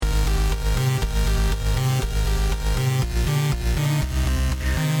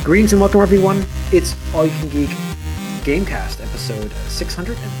Greetings and welcome, everyone. It's All You Can Geek Gamecast, episode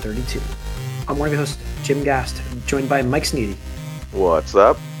 632. I'm one of your hosts, Jim Gast, joined by Mike Sneedy. What's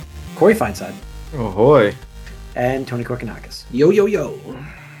up? Corey Feinside. Ahoy. And Tony Korkanakis. Yo, yo, yo.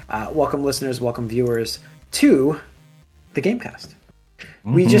 Welcome, listeners, welcome, viewers, to the Gamecast.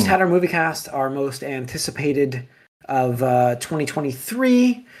 We just had our movie cast, our most anticipated of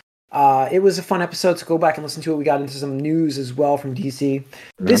 2023. It was a fun episode, so go back and listen to it. We got into some news as well from DC.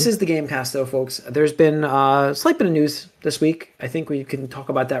 This is the Gamecast, though, folks. There's been a slight bit of news this week. I think we can talk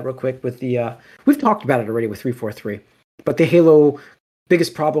about that real quick with the... we've talked about it already with 343. But the Halo...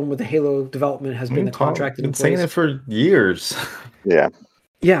 biggest problem with the Halo development has been the contract. Been saying it for years. Yeah.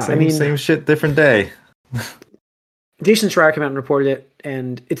 Yeah, Same shit, different day. Jason Schreier came out and reported it,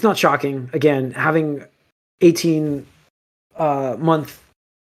 and it's not shocking. Again, having 18-month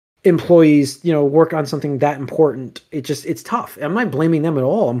employees, work on something that important, it's tough. I'm not blaming them at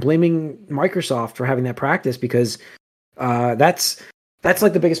all. I'm blaming Microsoft for having that practice because that's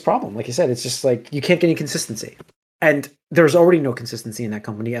like the biggest problem. Like you said, it's just like you can't get any consistency. And there's already no consistency in that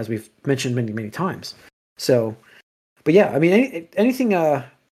company, as we've mentioned many, many times. So, but yeah, I mean, anything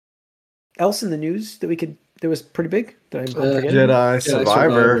else in the news that was pretty big? Jedi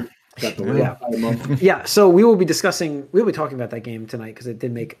Survivor. Yeah. So we'll be talking about that game tonight because it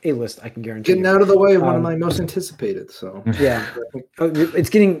did make a list. I can guarantee. Getting out of the way, one of my most anticipated. So yeah, it's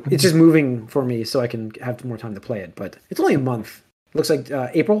just moving for me, so I can have more time to play it. But it's only a month. Looks like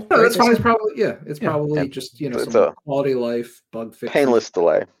April. No, that's fine. It's probably just it's some a quality of life bug fix. painless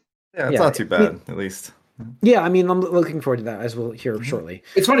delay. Yeah, it's not too bad, at least. Yeah, I mean, I'm looking forward to that, as we'll hear shortly.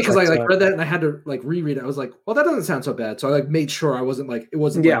 It's funny because I read that and I had to reread it. I was like, well, that doesn't sound so bad. So I made sure I wasn't it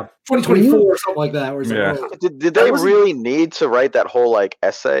wasn't 2024 or something like that. Where it's Did they really need to write that whole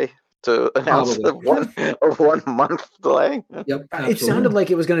essay to announce the 1 month delay? Yep, it sounded like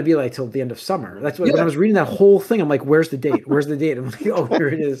it was going to be till the end of summer. That's what when I was reading that whole thing. I'm like, where's the date? Where's the date? I'm like, oh, here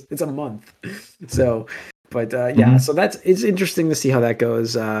it is. It's a month. So. But so it's interesting to see how that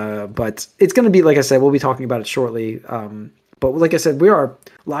goes. But it's going to be, like I said, we'll be talking about it shortly. But like I said, we are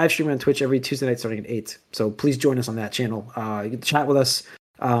live streaming on Twitch every Tuesday night starting at 8. So please join us on that channel. You can chat with us.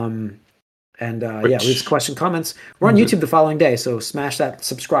 Leave us question, comments. We're on YouTube the following day. So smash that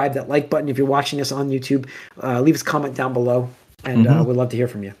subscribe, that like button if you're watching us on YouTube. Leave us a comment down below. And we'd love to hear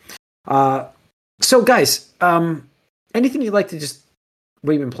from you. So guys, anything you'd like to just...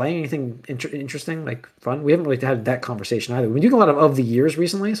 What have you been playing? Anything interesting, fun? We haven't really had that conversation either. We've been doing a lot of the years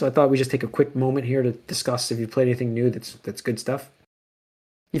recently, so I thought we'd just take a quick moment here to discuss if you've played anything new that's good stuff.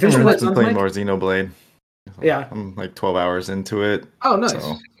 You finished I'm with playing more Xenoblade. Yeah. I'm 12 hours into it. Oh, nice.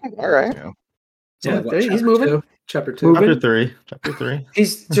 So, all right. He's moving. Chapter 2. Chapter 3.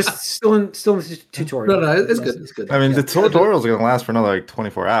 He's just still in the tutorial. No, it's good. It's good. I mean, the tutorial's going to last for another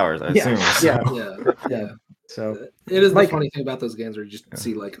 24 hours, I assume. Yeah. So it is the funny thing about those games where you just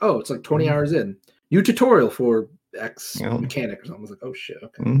see it's 20 hours in. New tutorial for X mechanic or something. I was like, oh shit.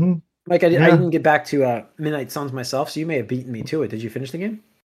 Okay. Mm-hmm. Mike, I didn't get back to Midnight Suns myself, so you may have beaten me to it. Did you finish the game?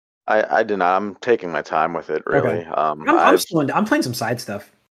 I did not. I'm taking my time with it, really. Okay. I'm playing some side stuff.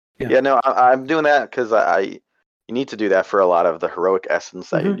 I'm doing that because you need to do that for a lot of the heroic essence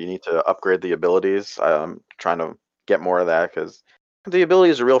that you need to upgrade the abilities. I'm trying to get more of that because the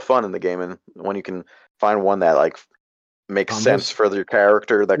abilities are real fun in the game, and when you can find one that makes sense for your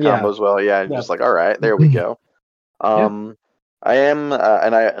character that combos well. Yeah, just all right, there we go. I am,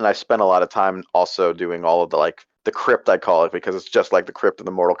 and I spent a lot of time also doing all of the crypt, I call it, because it's just like the crypt in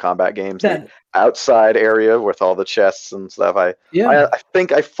the Mortal Kombat games. The outside area with all the chests and stuff. I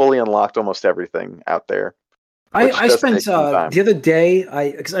think I fully unlocked almost everything out there. I spent the other day.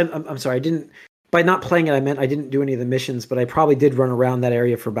 Because I'm sorry, I didn't. By not playing it, I meant I didn't do any of the missions, but I probably did run around that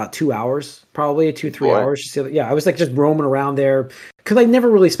area for about 2 hours, probably 2-3 hours. Yeah, I was just roaming around there because I never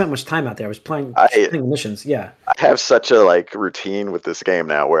really spent much time out there. I was playing missions. Yeah, I have such a routine with this game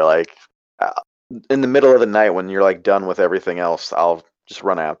now, where in the middle of the night when you're done with everything else, I'll just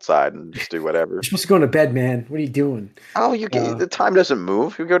run outside and just do whatever. You're supposed to go to bed, man. What are you doing? Oh, the time doesn't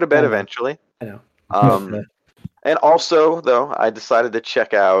move. You go to bed eventually. I know. And also, though, I decided to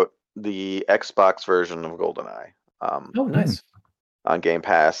check out the Xbox version of GoldenEye. Nice. On Game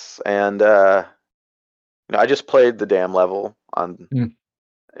Pass, and I just played the dam level on.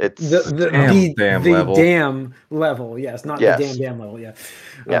 It's the dam level. Yes, not the dam level. Yeah.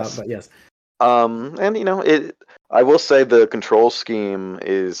 Yes. But yes. And I will say the control scheme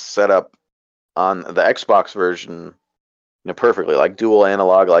is set up on the Xbox version, perfectly, dual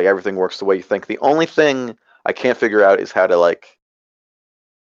analog, everything works the way you think. The only thing I can't figure out is how to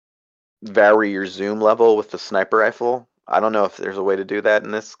vary your zoom level with the sniper rifle. I don't know if there's a way to do that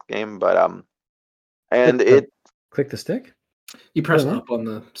in this game, but and click the stick. You press up on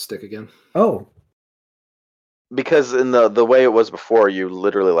the stick again. Oh, because in the way it was before, you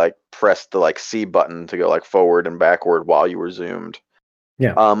literally like pressed the like C button to go like forward and backward while you were zoomed.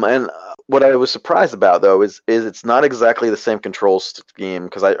 Yeah. And what I was surprised about though is it's not exactly the same control scheme,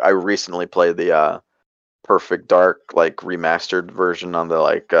 because I recently played the Perfect Dark like remastered version on the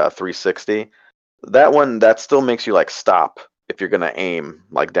like 360. That still makes you like stop if you're gonna aim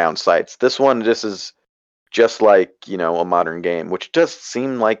like down sights. This one just is just like, you know, a modern game, which does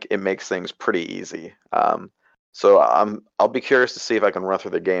seem like it makes things pretty easy. So I'll be curious to see if I can run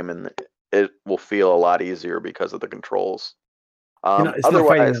through the game, and it will feel a lot easier because of the controls. it's not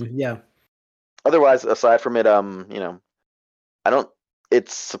fighting them. Yeah. Otherwise, aside from it, you know,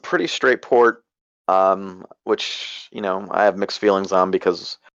 it's a pretty straight port, which, you know, I have mixed feelings on,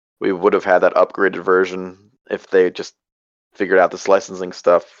 because we would have had that upgraded version if they just figured out this licensing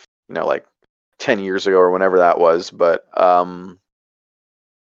stuff, you know, like 10 years ago or whenever that was. But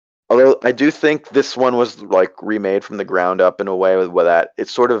although I do think this one was like remade from the ground up in a way where that it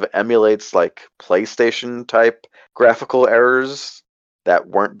sort of emulates like PlayStation type graphical errors that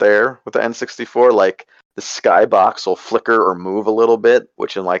weren't there with the N64. Like the skybox will flicker or move a little bit,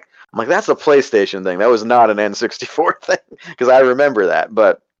 which I'm like that's a PlayStation thing. That was not an N64 thing, because I remember that.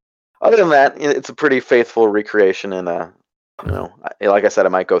 But other than that, it's a pretty faithful recreation, and you know, like I said, I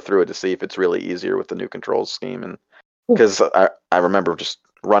might go through it to see if it's really easier with the new controls scheme, and because I remember just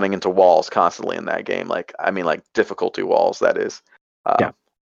running into walls constantly in that game. Like, I mean, like difficulty walls, that is,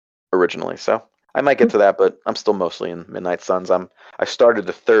 originally. So I might get to that, but I'm still mostly in Midnight Suns. I started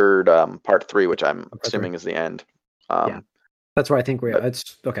the third part 3, which I'm assuming is the end. That's where I think we're.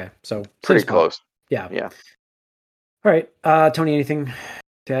 It's okay. So pretty close. Yeah. Yeah. All right, Tony. Anything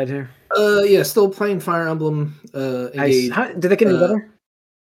to add here? Yeah, still playing Fire Emblem. Engage. Did that get any better?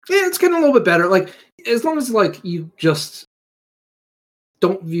 Yeah, it's getting a little bit better. Like, as long as like you just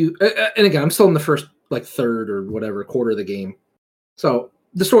don't view. And again, I'm still in the first like third or whatever quarter of the game, so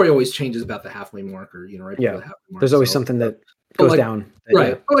the story always changes about the halfway mark, or, you know, right before the halfway mark. There's always something that goes down.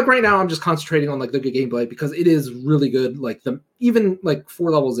 Right. But like right now, I'm just concentrating on like the good gameplay, because it is really good. Like even like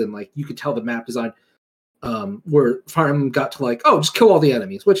 4 levels in, like you could tell the map design. Where Fire Emblem got to like, just kill all the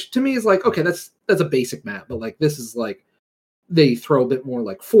enemies, which to me is like, okay, that's a basic map, but like this is like they throw a bit more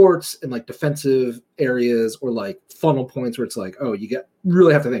like forts and like defensive areas, or like funnel points where it's like, you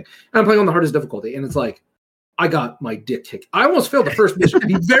really have to think. And I'm playing on the hardest difficulty, and it's like I got my dick kicked. I almost failed the first mission,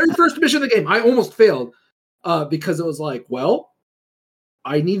 the very first mission of the game. I almost failed because it was like, well,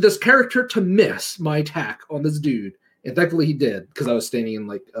 I need this character to miss my attack on this dude. And thankfully he did, because I was standing in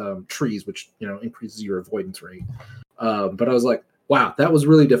like trees, which, you know, increases your avoidance rate. But I was like, wow, that was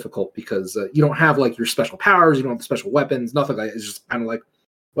really difficult, because you don't have like your special powers, you don't have the special weapons, nothing like that. It's just kind of like,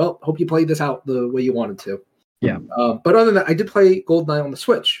 well, hope you played this out the way you wanted to. Yeah. But other than that, I did play GoldenEye on the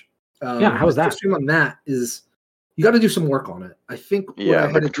Switch. How was that? The stream on that is, you got to do some work on it. I think. Yeah,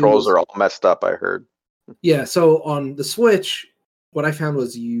 the controls are all messed up, I heard. Yeah, so on the Switch, what I found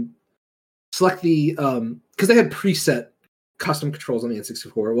was you select the because they had preset custom controls on the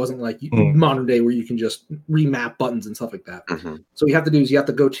N64. It wasn't like modern day where you can just remap buttons and stuff like that. Mm-hmm. So what you have to do is you have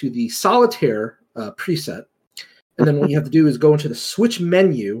to go to the solitaire preset, and then what you have to do is go into the Switch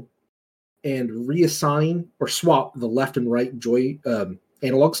menu and reassign or swap the left and right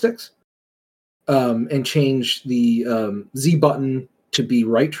analog sticks, and change the Z button to be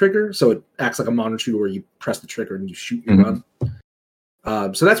right trigger, so it acts like a modern shooter where you press the trigger and you shoot your gun.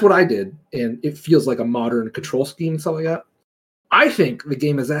 So that's what I did, and it feels like a modern control scheme and stuff like that. I think the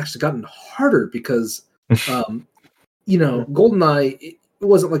game has actually gotten harder because, you know, GoldenEye, it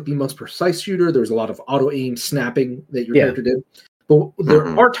wasn't like the most precise shooter. There was a lot of auto aim snapping that your character did, but there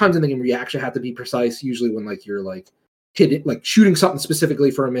are times in the game where you actually have to be precise. Usually when like you're like hitting, like shooting something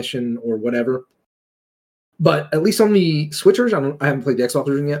specifically for a mission or whatever. But at least on the switchers, I haven't played the Xbox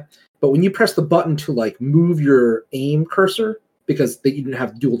version yet. But when you press the button to like move your aim cursor, because they didn't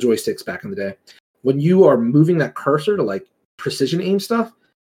have dual joysticks back in the day, when you are moving that cursor to like precision aim stuff,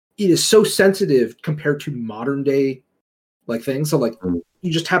 it is so sensitive compared to modern day like things. So like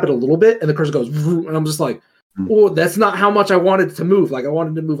you just tap it a little bit and the cursor goes, and I'm just like, oh, that's not how much I wanted it to move. Like I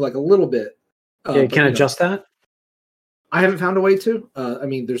wanted to move like a little bit. You can adjust that. I haven't found a way to. I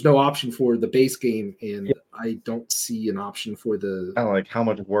mean, there's no option for the base game, and I don't see an option for the. Kind of like, how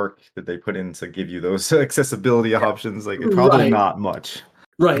much work did they put in to give you those accessibility options? Like, it's probably not much.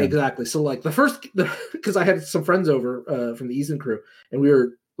 Right, exactly. So, like because I had some friends over from the Easton crew, and we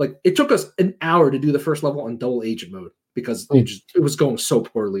were like, it took us an hour to do the first level on double agent mode. because it was going so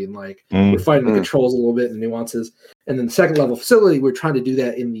poorly, and like we're fighting the controls a little bit and nuances. And then the second level Facility, we're trying to do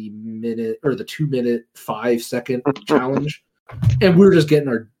that in the minute or the 2 minute 5 second challenge, and we were just getting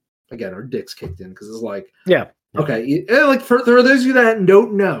our dicks kicked in because it's like, okay, like for those of you that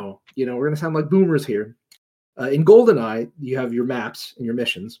don't know, we're gonna sound like boomers here. In GoldenEye, you have your maps and your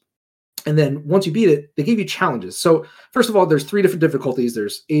missions. And then once you beat it, they give you challenges. So first of all, there's 3 different difficulties.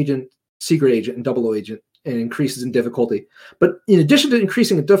 There's agent, secret agent, and double agent, and increases in difficulty. But in addition to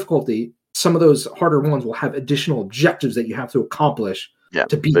increasing in difficulty, some of those harder ones will have additional objectives that you have to accomplish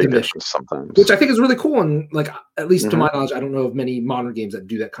to beat the mission. Sometimes, which I think is really cool. And like, at least to my knowledge, I don't know of many modern games that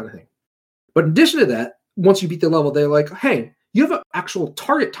do that kind of thing. But in addition to that, once you beat the level, they're like, hey, you have an actual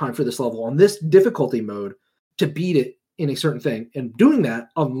target time for this level on this difficulty mode to beat it in a certain thing, and doing that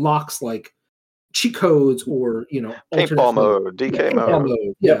unlocks like cheat codes or paintball mode, DK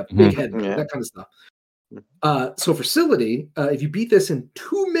mode, big head mode, that kind of stuff. So Facility, if you beat this in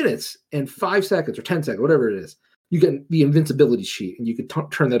 2 minutes and 5 seconds or 10 seconds, whatever it is, you get the invincibility sheet, and you can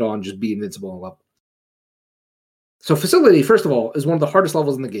turn that on, just be invincible on a level. So Facility, first of all, is one of the hardest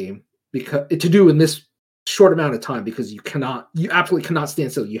levels in the game because to do in this short amount of time, because you absolutely cannot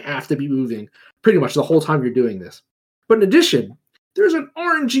stand still. You have to be moving pretty much the whole time you're doing this. But in addition, there's an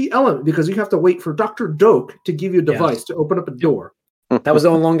RNG element because you have to wait for Dr. Doak to give you a device to open up a door. That was the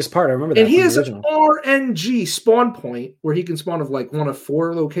longest part. I remember that. And he has an RNG spawn point where he can spawn of like one of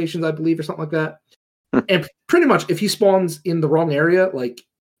 4 locations, I believe, or something like that. And pretty much if he spawns in the wrong area, like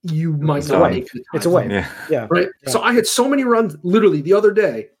you might not make it. It's away. Yeah. Right. Yeah. So I had so many runs literally the other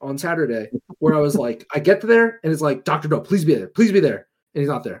day on Saturday where I was like, I get there and it's like, Dr. Doak, please be there. Please be there. And he's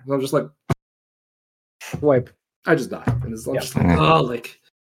not there. And I'm just like, wipe. I just die. And it's just like, oh, like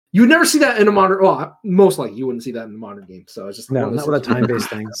you would never see that in a modern. Well, most likely you wouldn't see that in a modern game. So it's just not with a time-based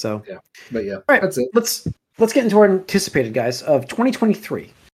thing. So but all right, that's it. Let's get into our anticipated guys of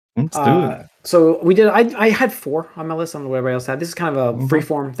 2023. Let's do it. So we did. I had 4 on my list. I don't know what everybody else had. This is kind of a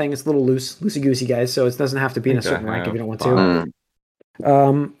free-form thing. It's a little loosey goosey, guys. So it doesn't have to be in a certain rank if you don't want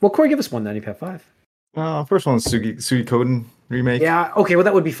to. Well, Corey, give us one then. If you have 5. First one's Suikoden remake. Yeah. Okay. Well,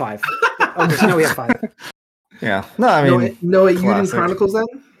 that would be 5. Okay, so now we have 5. Yeah. No, I mean, no Eden Chronicles then.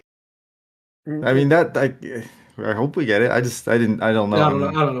 I mean that. I hope we get it. I don't know. I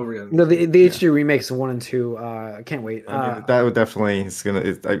don't know. We're gonna. No, the HD remakes 1 and 2. I can't wait. That would definitely. It's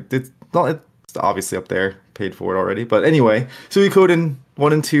obviously up there. Paid for it already. But anyway, Suikoden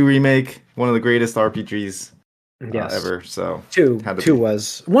 1 and 2 remake. One of the greatest RPGs ever. So 2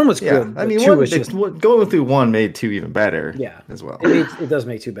 was 1 was good. I mean, 2 was just going through 1 made 2 even better. Yeah, as well. It does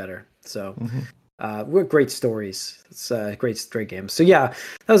make 2 better. So. We're great stories. It's great games. So yeah,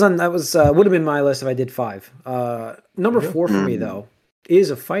 that was would have been my list if I did 5. Number 4 for me though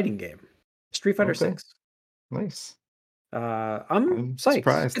is a fighting game, Street Fighter 6. Nice. I'm psyched.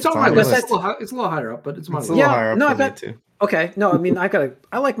 Surprised. It's on my list. It's a little higher up, but it's my list. Higher up for me too. Okay, no, I mean I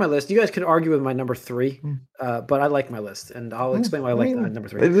like my list. You guys could argue with my number 3, but I like my list, and I'll explain why I like number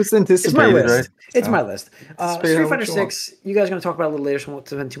 3. It's anticipated, it's my list. Right? It's my list. Street Fighter 6. You guys are going to talk about it a little later, so I won't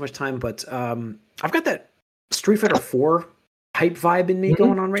spend too much time. But I've got that Street Fighter 4 hype vibe in me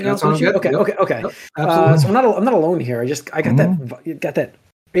going on right now. Okay. Yep, so I'm not alone here. I got that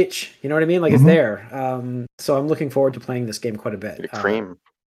itch. You know what I mean? Like it's there. So I'm looking forward to playing this game quite a bit. Cream.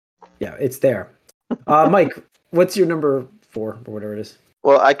 Yeah, it's there. Mike, what's your number 4 or whatever it is?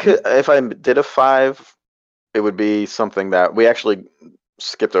 Well, I could, if I did a 5, it would be something that we actually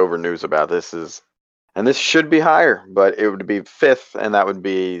skipped over news about. And this should be higher, but it would be 5th, and that would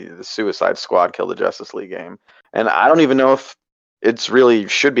be the Suicide Squad Kill the Justice League game. And I don't even know if it's really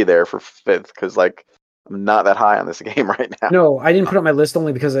should be there for 5th, because like I'm not that high on this game right now. No, I didn't put it on my list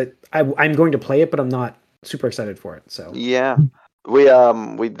only because I'm going to play it, but I'm not super excited for it. So yeah, we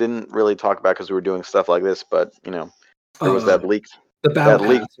didn't really talk about because we were doing stuff like this, but there was that leaked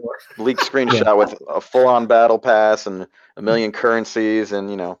screenshot with a full-on battle pass and a million currencies,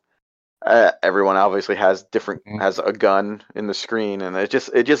 and everyone obviously has a gun in the screen, and it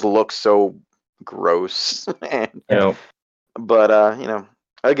just looks so gross. But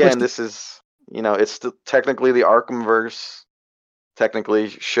again, this is it's still technically the Arkhamverse. Technically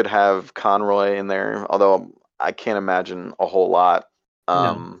should have Conroy in there, although I can't imagine a whole lot.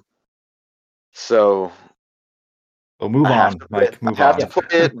 So we'll move on, Mike. I have to play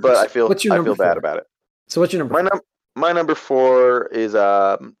it, but I feel bad about it. So what's your number? My number 4 is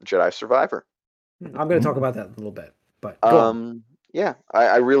Jedi Survivor. I'm going to talk about that in a little bit, but yeah,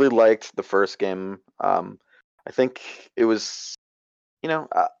 I really liked the first game. I think it was,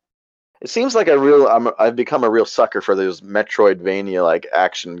 it seems like I've become a real sucker for those Metroidvania like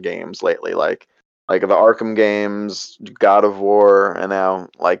action games lately. Like like the Arkham games, God of War, and now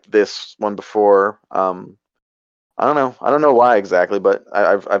like this one before. I don't know. I don't know why exactly, but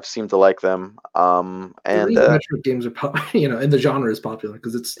I've seemed to like them. And Metroid games are, and the genre is popular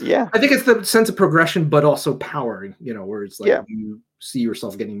because it's. Yeah. I think it's the sense of progression, but also power. Where it's like you see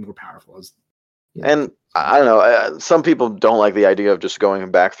yourself getting more powerful. And I don't know. Some people don't like the idea of just going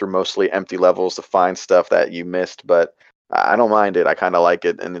back through mostly empty levels to find stuff that you missed, but I don't mind it. I kind of like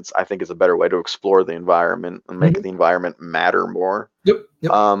it, and I think it's a better way to explore the environment and make the environment matter more. Yep.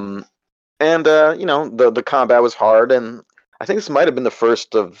 And the combat was hard, and I think this might have been the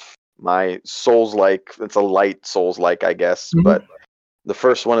first of my Souls-like. It's a light Souls-like, I guess, but the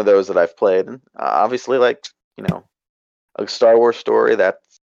first one of those that I've played. And obviously, like a Star Wars story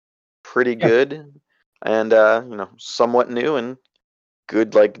that's pretty good, and somewhat new and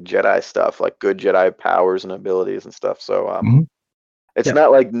good, like Jedi stuff, like good Jedi powers and abilities and stuff. So it's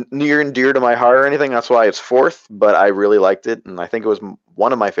not like near and dear to my heart or anything. That's why it's fourth, but I really liked it, and I think it was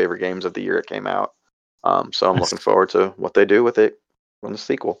one of my favorite games of the year it came out. So I'm looking forward to what they do with it in the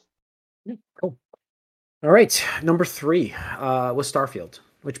sequel. Yeah, cool. All right, number 3 was Starfield,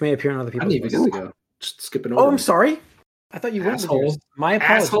 which may appear on other people's lists. I didn't even get to go. Just skipping over. Oh, I'm sorry. I thought you were. My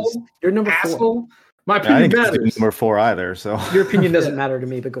apologies. Asshole. You're number 4. Asshole. My opinion matters. Number 4 either. So your opinion doesn't matter to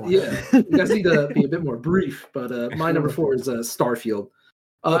me, but go on. Yeah, you guys need to be a bit more brief. But my number 4 is Starfield.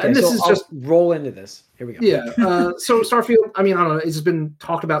 Okay, and this so is I'll just roll into this. Here we go. Yeah. So Starfield. I mean, I don't know. It's been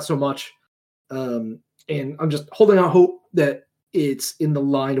talked about so much, and I'm just holding out hope that it's in the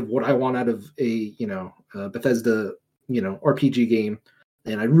line of what I want out of a Bethesda RPG game,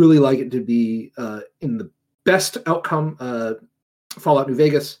 and I really like it to be in the best outcome. Fallout New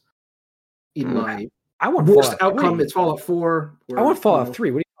Vegas. In my want worst Fallout outcome, 3. it's Fallout 4. I want Fallout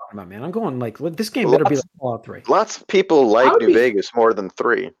 3. What are you talking about, man? I'm going like this game better be like Fallout 3. Lots of people like New Vegas more than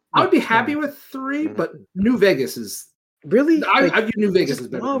 3. I would be happy with 3, but New Vegas is really. I view New Vegas as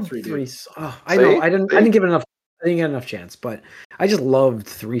better than 3. I know. I didn't give it enough. I didn't get enough chance, but I just loved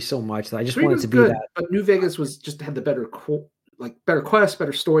 3 so much that I just wanted to be that. But New Vegas had the better better quests,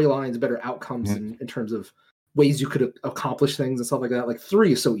 better storylines, better outcomes in terms of ways you could accomplish things and stuff like that. Like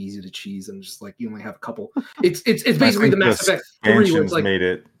 3 is so easy to cheese, and just like you only have a couple. It's basically the Mass Effect 3 where it's like made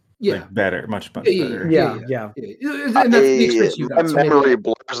it better, much better. Yeah. And that's the experience you got. My memory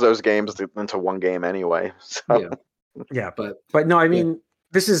blurs those games into one game anyway. So. Yeah, but no, I mean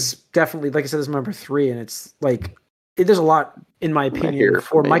this is definitely, like I said, this is number 3, and it's like there's a lot in my opinion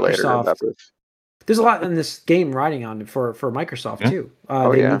for Microsoft. There's a lot in this game riding on for Microsoft too.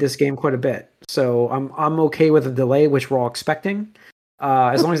 They need this game quite a bit. So I'm okay with a delay, which we're all expecting,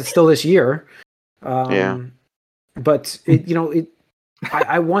 as long as it's still this year. But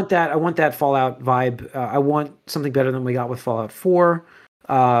I want that. I want that Fallout vibe. I want something better than we got with Fallout 4.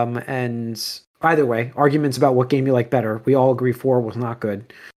 And either way, arguments about what game you like better. We all agree 4 was not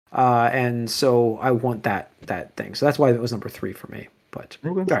good, and so I want that thing. So that's why it was number 3 for me. But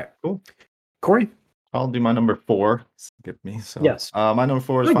all right, cool. Corey, I'll do my number 4. Skip me. So yes, my number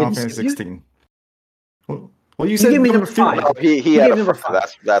 4 is Final Fantasy 16. Well, you said gave me number 5. No, he had number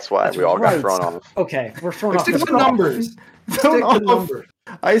 5. That's why we all got thrown off. Okay, we're thrown off. Stick to numbers.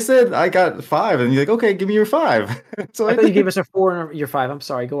 I said I got 5, and you're like, okay, give me your 5. So I thought you gave us a 4 and your 5. I'm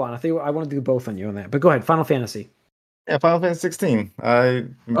sorry. Go on. I want to do both on you on that. But go ahead. Final Fantasy. Yeah, Final Fantasy 16.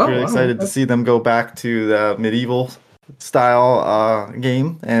 I'm really excited to see them go back to the medieval style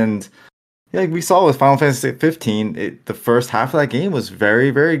game, and we saw with Final Fantasy 15, the first half of that game was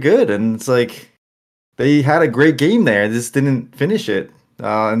very, very good, and it's like they had a great game there, just didn't finish it,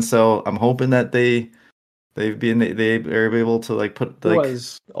 and so I'm hoping that they're able to like put like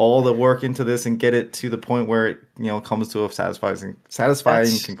all the work into this and get it to the point where it comes to a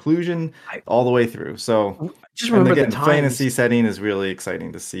satisfying conclusion all the way through. So just remember, and again, the fantasy setting is really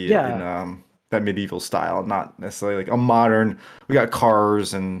exciting to see it in that medieval style, not necessarily like a modern. We got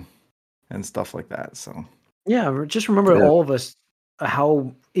cars and stuff like that. So just remember all of us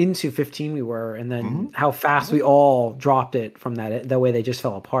how into 15 we were, and then how fast we all dropped it from that way they just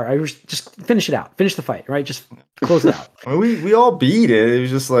fell apart. I was just finish the fight, right? Just close it out. I mean, we all beat it. It was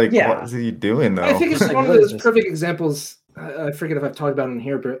just like, what is he doing though? I think it's one of those perfect examples. I forget if I've talked about it in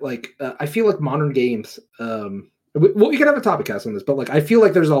here, but like I feel like modern games. We can have a topic cast on this, but like I feel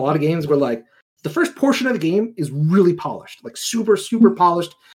like there's a lot of games where like the first portion of the game is really polished, like super, super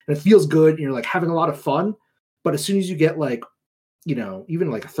polished, and it feels good, and you're like having a lot of fun. But as soon as you get like, even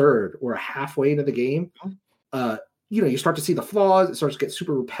like a third or a halfway into the game, you start to see the flaws. It starts to get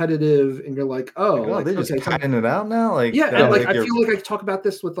super repetitive, and you're like, they're just cutting it out now. Like, I feel like I talk about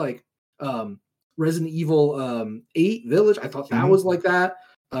this with like Resident Evil 8 Village. I thought that was like that.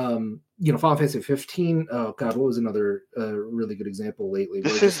 Final Fantasy 15. Oh God, what was another really good example lately?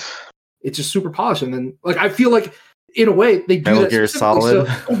 It's just super polished, and then I feel like in a way they do Metal that Gear Solid.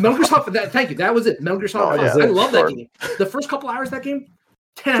 Metal Gear Solid. Thank you. That was it. Metal Gear Solid. Oh, yeah. I love that game. The first couple hours of that game,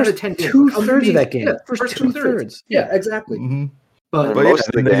 10 out of 10. 2/3 of that game. Yeah, First 2/3. Yeah, exactly. Mm-hmm. But most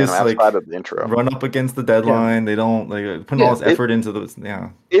of the they game just outside of the intro run up against the deadline. They don't putting all this effort into those. Yeah,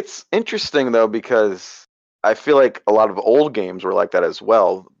 it's interesting though because I feel like a lot of old games were like that as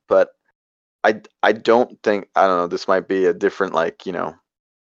well. But I don't think, I don't know, this might be a different like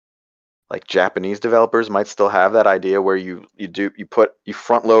Japanese developers might still have that idea where you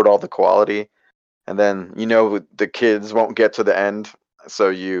front load all the quality, and then the kids won't get to the end, so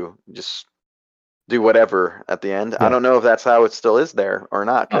you just do whatever at the end. Yeah. I don't know if that's how it still is there or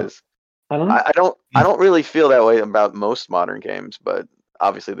not, because I don't really feel that way about most modern games, but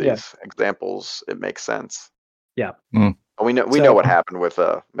obviously these examples, it makes sense. Yeah. Mm. We know what happened with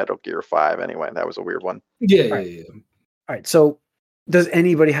Metal Gear 5 anyway. That was a weird one. Yeah. All right. So does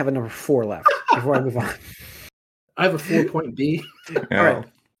anybody have a number 4 left before I move on? I have a 4.B. Yeah. All right.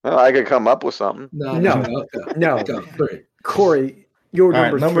 Well, I could come up with something. No. Corey, your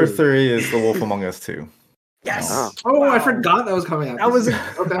number 3 is The Wolf Among Us 2. Yes. Oh, wow. I forgot that was coming out.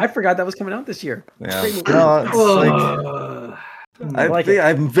 I forgot that was coming out this year. Yeah.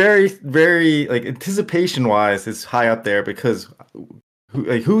 I'm very, very anticipation wise is high up there because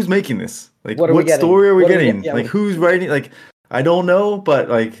who's making this? What story are we getting? Who's writing? I don't know,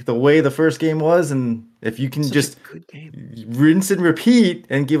 but the way the first game was, and if you can just rinse and repeat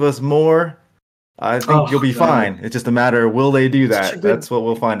and give us more, I think you'll be fine. It's just a matter of will they do that? That's what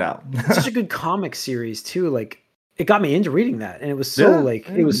we'll find out. Such a good comic series too. It got me into reading that, and it was so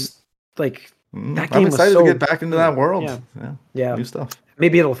it was that game. I'm excited to get back into that world. Yeah. New stuff.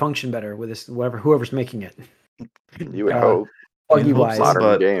 Maybe it'll function better with this. Whoever's making it. You would hope.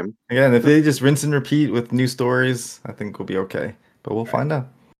 Modern game. Again, if they just rinse and repeat with new stories, I think we'll be okay. But we'll find out.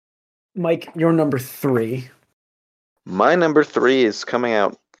 Mike, your number 3. My number 3 is coming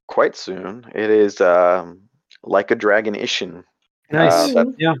out quite soon. It is Like a Dragon Ishin. Nice.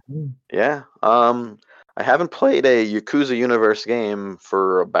 Yeah. I haven't played a Yakuza Universe game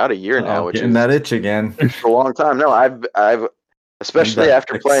for about a year now, which is that itch again. For a long time. No, I've especially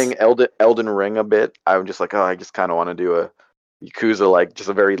after playing Elden Ring a bit, I'm just I just kind of want to do a Yakuza, just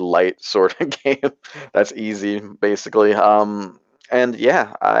a very light sort of game that's easy, basically. I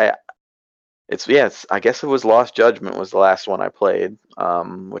guess it was Lost Judgment was the last one I played,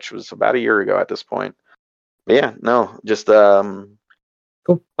 which was about a year ago at this point. But just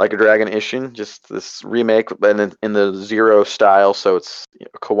cool. Like a Dragon Ishin, just this remake, and in the Zero style, so it's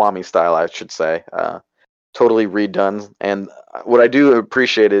Kiwami style, I should say. Totally redone, and what I do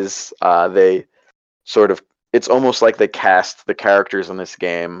appreciate is they sort of. It's almost like they cast the characters in this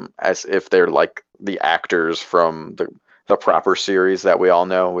game as if they're like the actors from the proper series that we all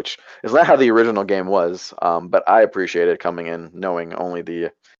know, which is not how the original game was. But I appreciate it coming in knowing only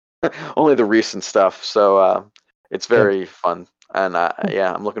the recent stuff. So it's very fun, and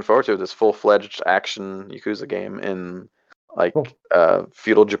I'm looking forward to it. This full-fledged action Yakuza game in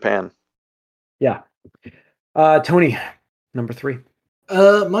feudal Japan. Yeah. Tony, number 3.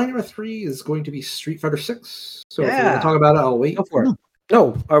 My number 3 is going to be Street Fighter 6. So if you want to talk about it, I'll wait. Go for it.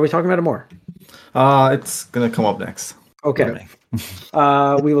 No, are we talking about it more? It's gonna come up next. Okay.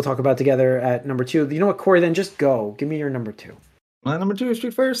 We will talk about it together at number 2. You know what, Corey? Then just go. Give me your number 2. My number 2 is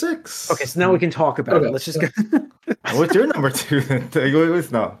Street Fighter 6. Okay, so now we can talk about it. Let's just go. What's your number 2? I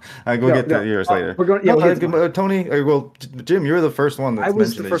go get the years later. We're going. Tony. Jim, you're the first one that's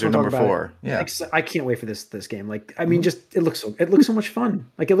mentioned that you're number 4. Yeah, I can't wait for this game. It looks so much fun.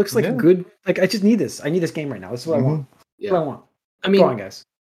 It looks like a good. I just need this. I need this game right now. This is what I want. Yeah. What I want. I mean, go on, guys.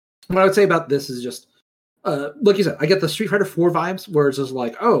 What I would say about this is just, like you said, I get the Street Fighter 4 vibes, where it's just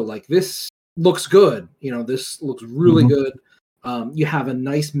this looks good. This looks really good. You have a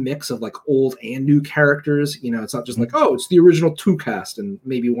nice mix of old and new characters. It's not just it's the original 2 cast and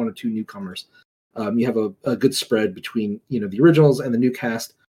maybe 1 or 2 newcomers. You have a good spread between the originals and the new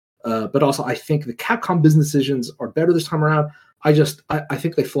cast. But also, I think the Capcom business decisions are better this time around. I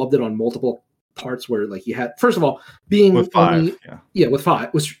think they flubbed it on multiple parts where you had, first of all, being with 5, only,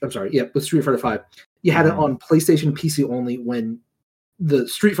 with Street Fighter 5, you had it on PlayStation PC only, when the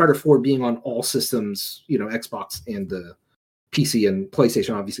Street Fighter 4 being on all systems, Xbox and the PC and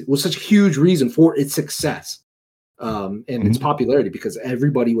PlayStation obviously was such a huge reason for its success and its popularity, because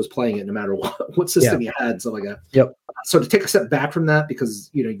everybody was playing it no matter what system you had, stuff like that. Yep. So to take a step back from that, because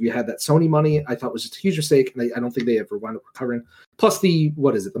you had that Sony money, I thought was just a huge mistake, and I don't think they ever wound up recovering. Plus the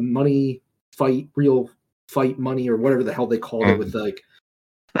money fight, real fight money, or whatever the hell they called it, with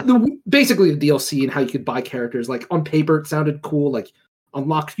basically the DLC and how you could buy characters. Like on paper, it sounded cool. Like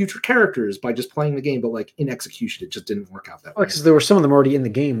unlock future characters by just playing the game, but like in execution, it just didn't work out that way. Because there were some of them already in the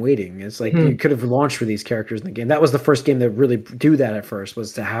game waiting. It's like you could have launched for these characters in the game. That was the first game that really do that at first,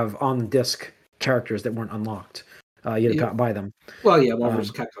 was to have on disc characters that weren't unlocked. You had to buy them. Well, yeah, Marvel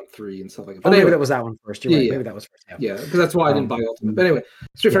vs. Capcom 3 and stuff like that. But maybe that was that one first. You're right. Maybe that was first. Yeah, because that's why I didn't buy Ultimate. But anyway,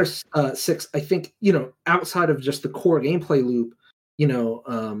 Street Fighter 6, I think, outside of just the core gameplay loop,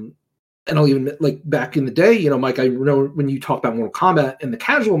 and I'll even like back in the day, Mike, I know when you talk about Mortal Kombat and the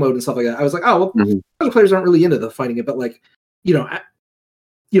casual mode and stuff like that, I was like, oh, well, casual players aren't really into the fighting it, but like,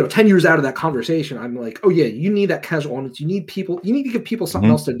 10 years out of that conversation, I'm like, oh yeah, you need that casual element. You need to give people something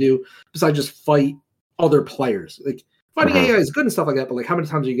else to do besides just fight other players. Like fighting AI is good and stuff like that, but like how many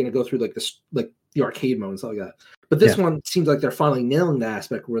times are you going to go through like this, like the arcade mode and stuff like that? But this one seems like they're finally nailing the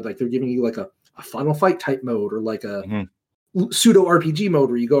aspect where like they're giving you like a final fight type mode or like a pseudo RPG mode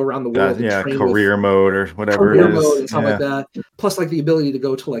where you go around the world. Career mode or whatever it is. Mode and stuff like that. Plus like the ability to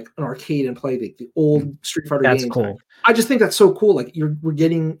go to like an arcade and play the old Street Fighter games. That's cool. I just think that's so cool. Like we're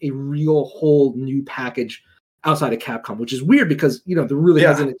getting a real whole new package outside of Capcom, which is weird because they're really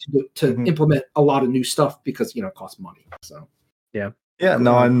hesitant to implement a lot of new stuff because it costs money. So and a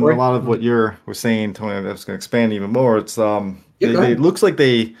lot of what you were saying, Tony, I was going to expand even more. It's it looks like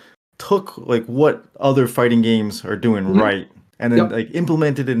they took like what other fighting games are doing right and then like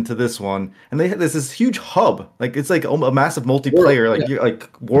implemented it into this one, and they had this huge hub, like it's like a massive multiplayer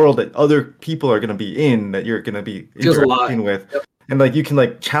world that other people are going to be in, that you're going to be interacting with. And like you can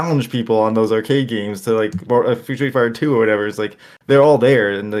like challenge people on those arcade games to like Street Fighter 2 or whatever. It's like they're all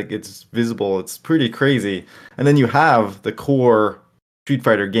there and like it's visible. It's pretty crazy. And then you have the core Street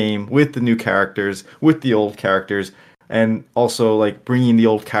Fighter game with the new characters, with the old characters, and also like bringing the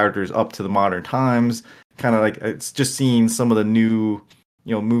old characters up to the modern times. Kind of like it's just seeing some of the new,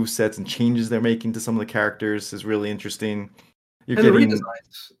 move sets and changes they're making to some of the characters is really interesting. You're getting the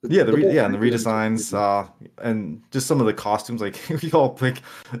redesigns. The redesigns, and just some of the costumes, like we all like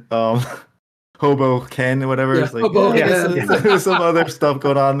Hobo Ken or whatever. It's like there's some other stuff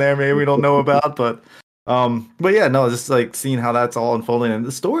going on there maybe we don't know about, but just like seeing how that's all unfolding, and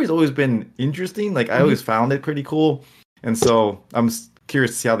the story's always been interesting. Like I always found it pretty cool, and so I'm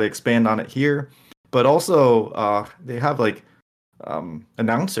curious to see how they expand on it here. But also, they have like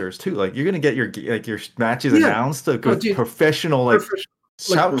announcers too. Like you're gonna get your matches announced to professional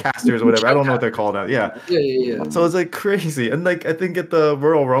shoutcasters or whatever. I don't know what they're called out. Yeah. So it's like crazy. And like I think at the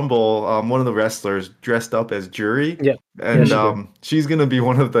Royal Rumble, one of the wrestlers dressed up as Jury. Yeah. And she's gonna be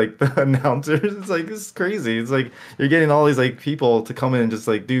one of like the announcers. It's crazy. It's like you're getting all these like people to come in and just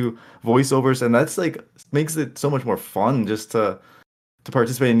like do voiceovers, and that's like makes it so much more fun just to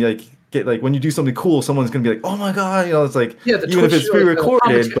participate and like get like when you do something cool, someone's gonna be like, "Oh my god!" It's like even if it's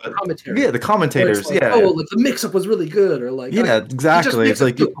pre-recorded, but the commentators, like, like the mix-up was really good, or like exactly. It's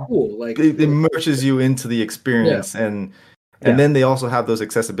like cool, like it immerses you into the experience, and then they also have those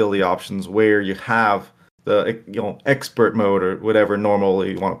accessibility options where you have the expert mode or whatever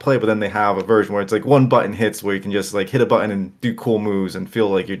normally you want to play, but then they have a version where it's like one button hits where you can just like hit a button and do cool moves and feel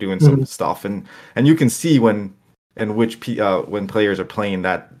like you're doing some stuff, and you can see when players are playing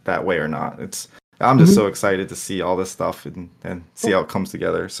that way or not. I'm just so excited to see all this stuff and see how it comes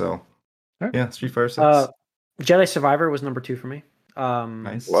together. So Street Fighter 6. Jedi Survivor was number 2 for me.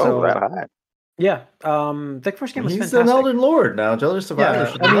 Nice. Whoa, that high. Yeah. The first game was fantastic. He's an Elden Lord now. Jedi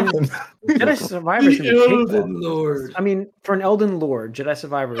Survivor. Jedi Survivor is going to take that. Lord. I mean, for an Elden Lord, Jedi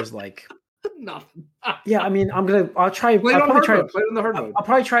Survivor is like nothing. Yeah, I mean, I'll try. Play it on the hard mode. I'll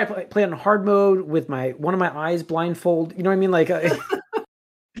probably try play on hard mode with one of my eyes blindfold. You know what I mean? Like,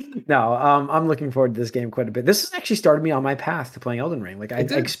 no, I'm looking forward to this game quite a bit. This has actually started me on my path to playing Elden Ring. Like, I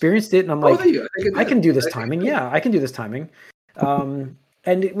experienced it, and I'm like, I can do this timing. Yeah, I can do this timing. And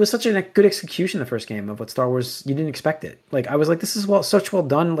it was such a good execution the first game of what Star Wars. You didn't expect it. Like, I was like, this is such well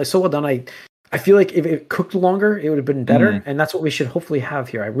done. Like, so well done. I feel like if it cooked longer, it would have been better, and that's what we should hopefully have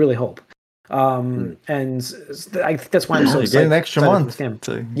here. I really hope. And I think that's why I'm so excited. Get an extra month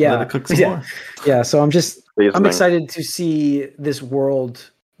to let it cook some more. Yeah, so I'm excited to see this world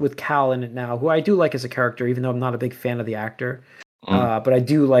with Cal in it now, who I do like as a character, even though I'm not a big fan of the actor. But I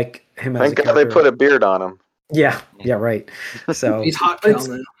do like him as a character. Thank God they put a beard on him. Yeah, right. So he's hot. It's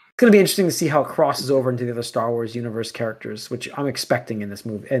going to be interesting to see how it crosses over into the other Star Wars universe characters, which I'm expecting in this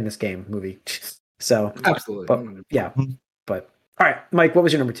movie. So absolutely, but all right, Mike, what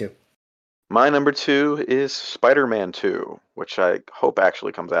was your number 2? My number 2 is Spider-Man 2, which I hope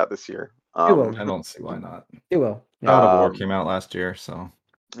actually comes out this year. It will. I don't see why not. It will. God of War came out last year, so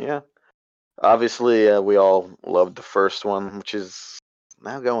yeah. Obviously, we all loved the first one, which is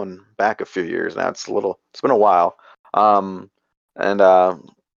now going back a few years now. It's been a while. And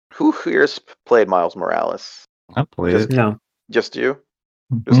who here's played Miles Morales? I played it. No. Just you?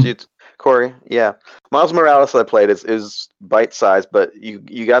 Just you, Corey? Yeah. Miles Morales I played is bite sized, but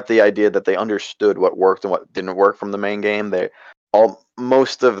you got the idea that they understood what worked and what didn't work from the main game.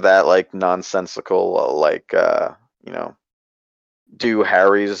 Most of that like nonsensical do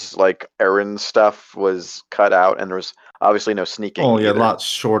Harry's like errand stuff was cut out, and there was obviously no sneaking. Oh yeah, either. A lot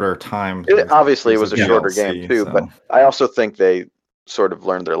shorter time. It was a shorter game too, but I also think they sort of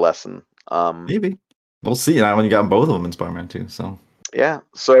learned their lesson. Maybe we'll see. Now when you got both of them in Spider-Man 2, so yeah,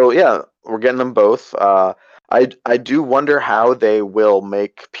 we're getting them both. I do wonder how they will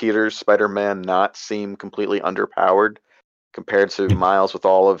make Peter's Spider-Man not seem completely underpowered compared to Miles with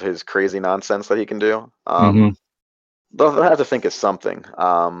all of his crazy nonsense that he can do. They'll have to think of something.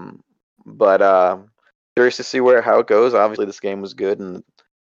 But curious to see how it goes. Obviously, this game was good, and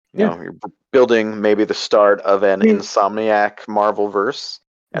you know, you're building maybe the start of an Insomniac Marvel verse.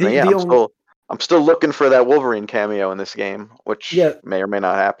 And I'm still looking for that Wolverine cameo in this game, which may or may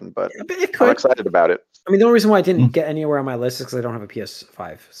not happen, but I'm excited about it. I mean, the only reason why I didn't get anywhere on my list is because I don't have a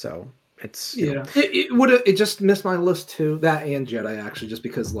PS5, so it's it just missed my list too. That and Jedi actually, just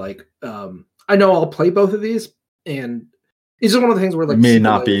because like I know I'll play both of these, and it's just one of the things where like may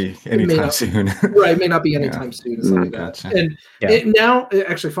not be anytime soon. Right, it may not be anytime soon and stuff like that. And now,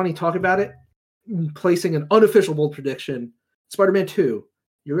 actually, funny talk about it. Placing an unofficial bold prediction: Spider-Man 2.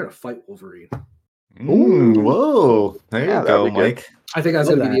 You're gonna fight Wolverine. Whoa! There you go, Mike. I think that's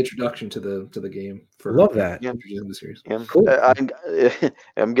gonna be the introduction to the game. Love that. The series. Yeah. Cool.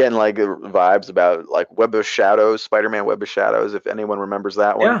 I'm getting like vibes about like Web of Shadows, Spider-Man Web of Shadows. If anyone remembers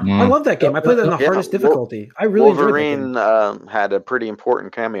that one, I love that game. I played that in the hardest difficulty. I really Wolverine had a pretty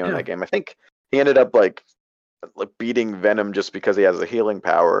important cameo in that game. I think he ended up like beating Venom just because he has a healing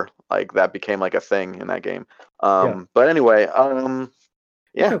power. Like that became like a thing in that game. But anyway,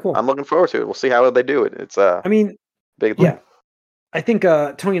 cool. I'm looking forward to it. We'll see how they do it. It's big. Yeah. I think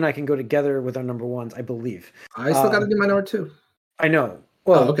Tony and I can go together with our number ones, I believe. I still got to do my number 2. I know.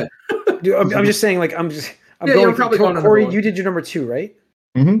 Well, okay. Dude, I'm just saying, like, I'm going. Probably going Corey, you did your number 2, right?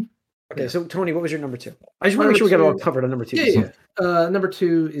 Mm-hmm. Okay, so Tony, what was your number 2? I just want to make sure we got it all covered on number 2. Yeah. Number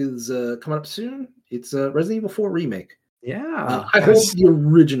 2 is coming up soon. It's Resident Evil 4 remake. Yeah. I hold the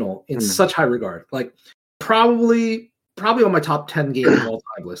original in such high regard. Like, probably on my top 10 games of all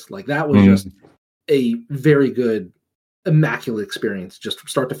time list. Like that was just a very good, immaculate experience, just from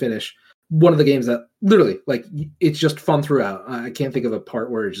start to finish. One of the games that literally, like, it's just fun throughout. I can't think of a part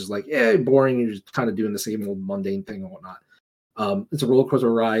where it's just like, boring. You're just kind of doing the same old mundane thing and whatnot. It's a roller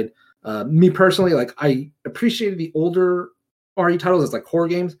coaster ride. Me personally, like, I appreciated the older RE titles as like horror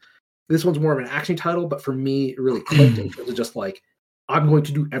games. This one's more of an action title, but for me, it really clicked in terms of just like, I'm going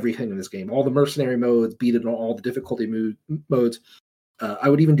to do everything in this game. All the mercenary modes, beat it on all the difficulty modes. I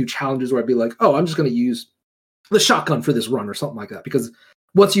would even do challenges where I'd be like, I'm just going to use the shotgun for this run or something like that. Because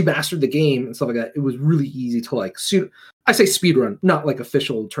once you mastered the game and stuff like that, it was really easy to like I say speed run, not like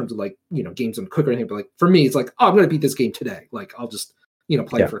official in terms of like, games on quick or anything, but like for me, it's like, I'm going to beat this game today. Like I'll just,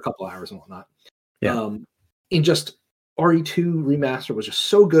 play it for a couple hours and whatnot. Yeah. And just RE2 remaster was just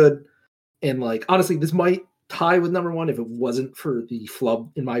so good. And like, honestly, this might tie with number 1 if it wasn't for the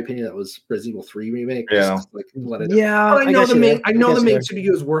flub, in my opinion, that was Resident Evil 3 remake. Yeah. Just, like, let it but I know the main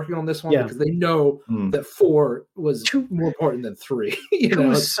studio is working on this one because they know that 4 was more important than 3. It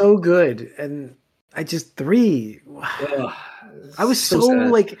was so good, and I just 3. I was so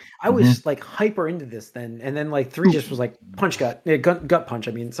like I was like hyper into this then, and then like 3 just was like gut punch.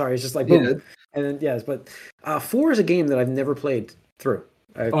 I mean, sorry, it's just like boom, and then but 4 is a game that I've never played through.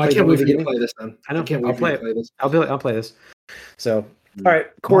 I can't wait for you to play this then. I know. I'll play this. I'll play this. So, all right,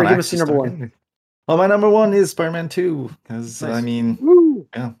 Corey, give us your number 1. Well, my number 1 is Spider-Man 2 because nice. I mean,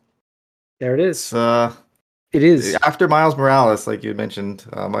 there it is. It is after Miles Morales, like you mentioned,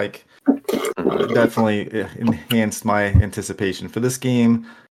 Mike. Definitely enhanced my anticipation for this game.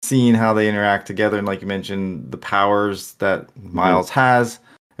 Seeing how they interact together, and like you mentioned, the powers that Miles has.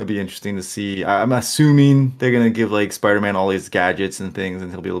 It'd be interesting to see. I'm assuming they're gonna give like Spider-Man all these gadgets and things,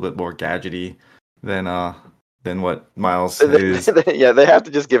 and he'll be a little bit more gadgety than what Miles is. Yeah, they have to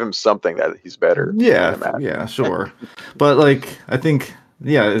just give him something that he's better. Yeah, sure. But like, I think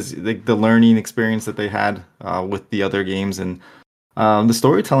it's like the learning experience that they had with the other games, and the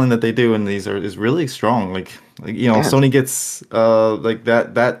storytelling that they do in these is really strong. Like Sony gets like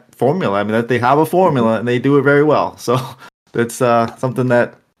that formula. I mean, that they have a formula and they do it very well. So that's something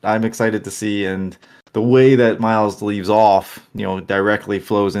that I'm excited to see, and the way that Miles leaves off, directly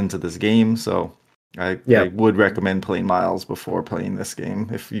flows into this game. So I would recommend playing Miles before playing this game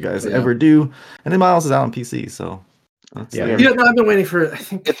if you guys ever do. And then Miles is out on PC, so no, I've been waiting for. I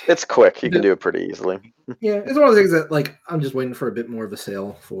think it's quick. You can do it pretty easily. Yeah, it's one of the things that like I'm just waiting for a bit more of a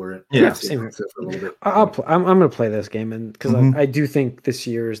sale for it. Yeah, same here. For a little bit. I'm going to play this game, and because I do think this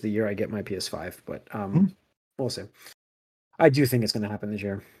year is the year I get my PS5, but we'll see. I do think it's going to happen this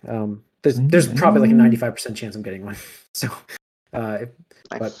year. There's probably like a 95% chance I'm getting one. So,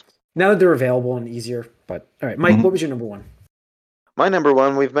 but now that they're available and easier. But all right, Mike, what was your number one? My number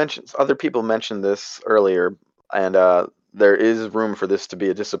one, other people mentioned this earlier, and there is room for this to be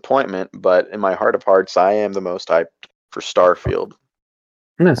a disappointment, but in my heart of hearts, I am the most hyped for Starfield.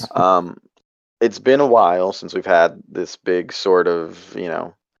 Nice. It's been a while since we've had this big sort of,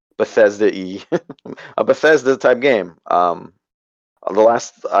 Bethesda-y, a Bethesda type game. The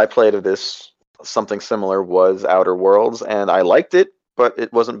last I played of this, something similar, was Outer Worlds, and I liked it, but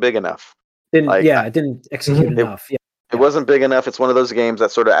it wasn't big enough. It didn't execute enough. It wasn't big enough. It's one of those games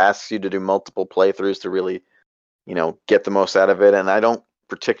that sort of asks you to do multiple playthroughs to really, get the most out of it. And I don't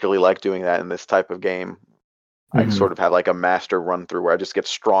particularly like doing that in this type of game. I sort of have like a master run through where I just get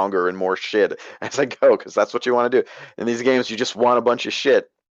stronger and more shit as I go, because that's what you want to do. In these games, you just want a bunch of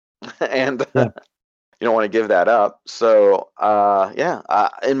shit. And you don't want to give that up. So,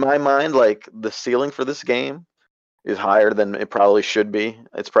 in my mind, like the ceiling for this game is higher than it probably should be.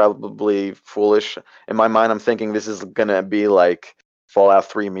 It's probably foolish. In my mind, I'm thinking this is going to be like Fallout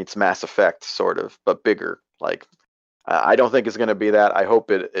 3 meets Mass Effect, sort of, but bigger. Like, I don't think it's going to be that. I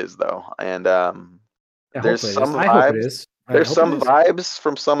hope it is, though. And there's some vibes. There's some vibes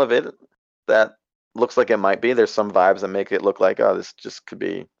from some of it that looks like it might be. There's some vibes that make it look like, oh, this just could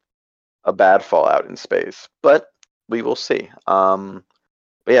be a bad Fallout in space. But we will see. But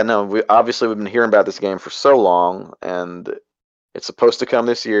yeah, no, we've been hearing about this game for so long, and it's supposed to come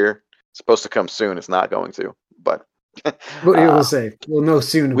this year. It's supposed to come soon. It's not going to, but we'll see. We'll know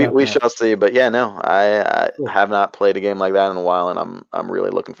soon. We shall see. But yeah, no, I have not played a game like that in a while, and I'm really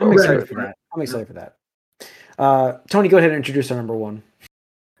looking forward to it. I'm excited for that. Tony, go ahead and introduce our number one.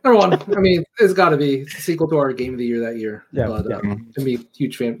 Number one, I mean, it's got to be the sequel to our Game of the Year that year. Yeah, but, to me,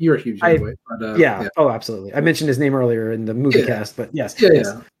 huge fan. You're a huge fan, anyway. But, Oh, absolutely. I mentioned his name earlier in the movie cast, but yes.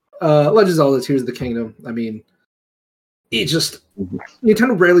 Yeah. Legend of Zelda: Tears of the Kingdom. I mean, it just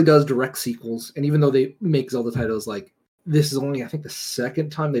Nintendo rarely does direct sequels, and even though they make Zelda titles, like this is only I think the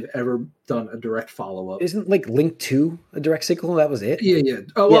second time they've ever done a direct follow up. Isn't like Link 2 a direct sequel? That was it. Yeah.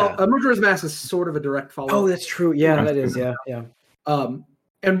 Oh well, Majora's Mask is sort of a direct follow up. Oh, that's true. Yeah, that is. Yeah.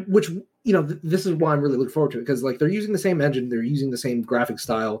 And which this is why I'm really looking forward to it, because like they're using the same engine, they're using the same graphic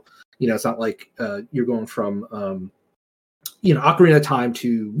style. It's not like you're going from Ocarina of Time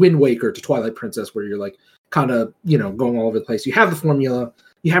to Wind Waker to Twilight Princess, where you're like kind of going all over the place. You have the formula,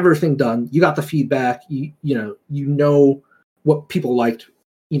 you have everything done, you got the feedback, you know what people liked,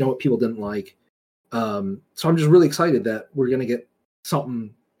 what people didn't like. So I'm just really excited that we're gonna get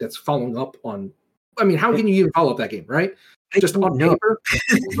something that's following up on. I mean, how can you even follow up that game, right? Just on paper,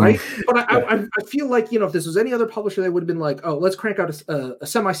 right? But I feel like if this was any other publisher, they would have been like, oh, let's crank out a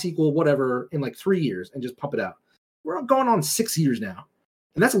semi-sequel, whatever, in like 3 years and just pump it out. We're going on 6 years now,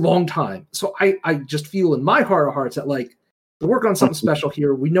 and that's a long time. So I just feel in my heart of hearts that like they're working on something special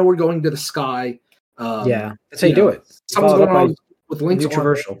here. We know we're going to the sky. That's how you do it. Something's going on with Link's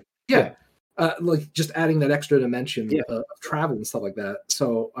controversial. Yeah. Like just adding that extra dimension of travel and stuff like that.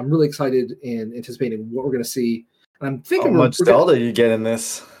 So I'm really excited and anticipating what we're going to see. I'm thinking how much Zelda you get in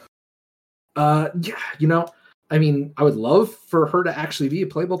this. I mean, I would love for her to actually be a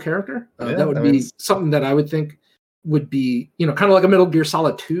playable character. That would be something that I would think would be, kind of like a Metal Gear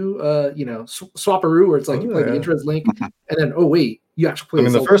Solid 2, Swapperoo, where it's like you play the intro as Link, and then you actually play. I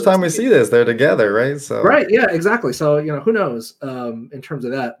mean, the first time we see this, they're together, right? So right, yeah, exactly. So who knows in terms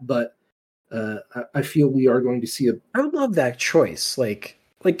of that, but I feel we are going to see I would love that choice, like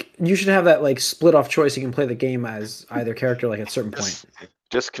you should have that like split off choice. You can play the game as either character, like at a certain point.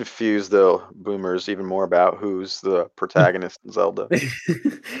 Just confuse the boomers even more about who's the protagonist in Zelda.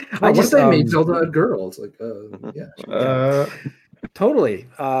 I guess they made Zelda a girl. It's like, totally.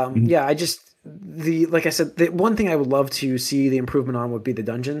 I just like I said, the one thing I would love to see the improvement on would be the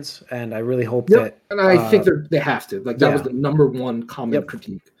dungeons, and I really hope that. And I think they have to. Like that was the number one common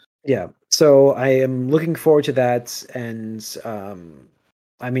critique. Yeah. So I am looking forward to that, and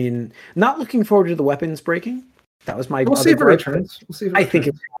I mean, not looking forward to the weapons breaking. That was my. We'll see if it returns. I think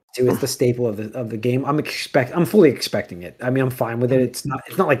it's the staple of the game. I'm fully expecting it. I mean, I'm fine with it. It's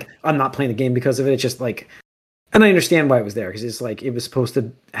not like I'm not playing the game because of it. It's just like, and I understand why it was there, because it's like it was supposed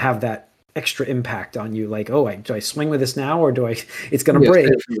to have that extra impact on you. Like, oh, do I swing with this now or do I? It's going to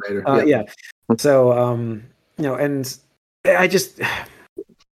break. Yeah. So and I just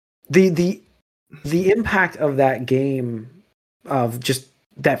the impact of that game of just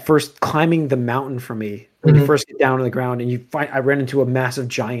that first climbing the mountain for me when you first get down to the ground and I ran into a massive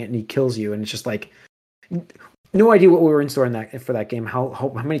giant and he kills you and it's just like no idea what we were in store for that game.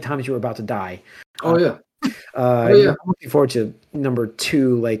 How many times you were about to die. I'm looking forward to number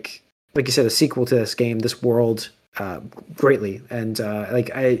 2, like you said, a sequel to this game, this world, greatly. And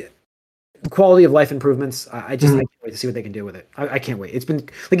the quality of life improvements, I can't wait to see what they can do with it. I can't wait. It's been,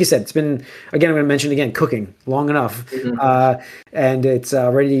 like you said, again, I'm going to mention again, cooking long enough. And it's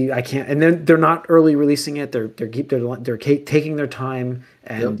ready. And they're not early releasing it. They're taking their time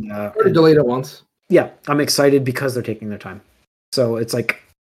and already delayed it once. Yeah. I'm excited because they're taking their time. So it's like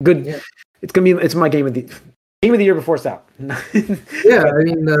good. Yeah. It's my game of the year before it's out. Yeah. I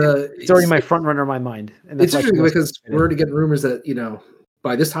mean, it's already my front runner in my mind. And it's interesting because we're already getting rumors that,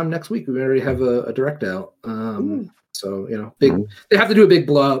 by this time next week, we already have a direct out. So, they have to do a big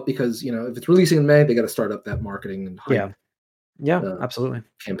blowout because, if it's releasing in May, they got to start up that marketing and hype, absolutely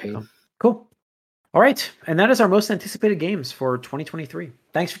campaign. Cool. All right. And that is our most anticipated games for 2023.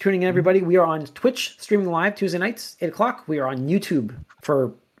 Thanks for tuning in, everybody. We are on Twitch streaming live Tuesday nights, 8:00. We are on YouTube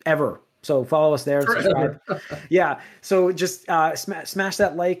forever. So follow us there. Subscribe. So just smash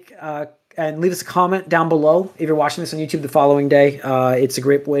that like and leave us a comment down below if you're watching this on YouTube the following day. It's a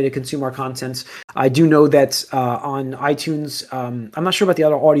great way to consume our content. I do know that on iTunes, I'm not sure about the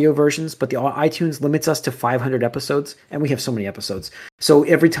other audio versions, but the iTunes limits us to 500 episodes, and we have so many episodes. So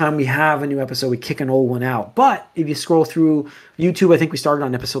every time we have a new episode, we kick an old one out. But if you scroll through YouTube, I think we started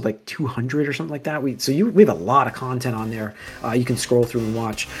on episode like 200 or something like that. We have a lot of content on there. You can scroll through and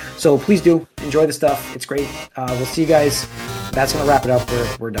watch. So please do enjoy the stuff. It's great. We'll see you guys. That's going to wrap it up.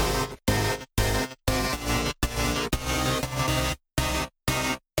 We're done.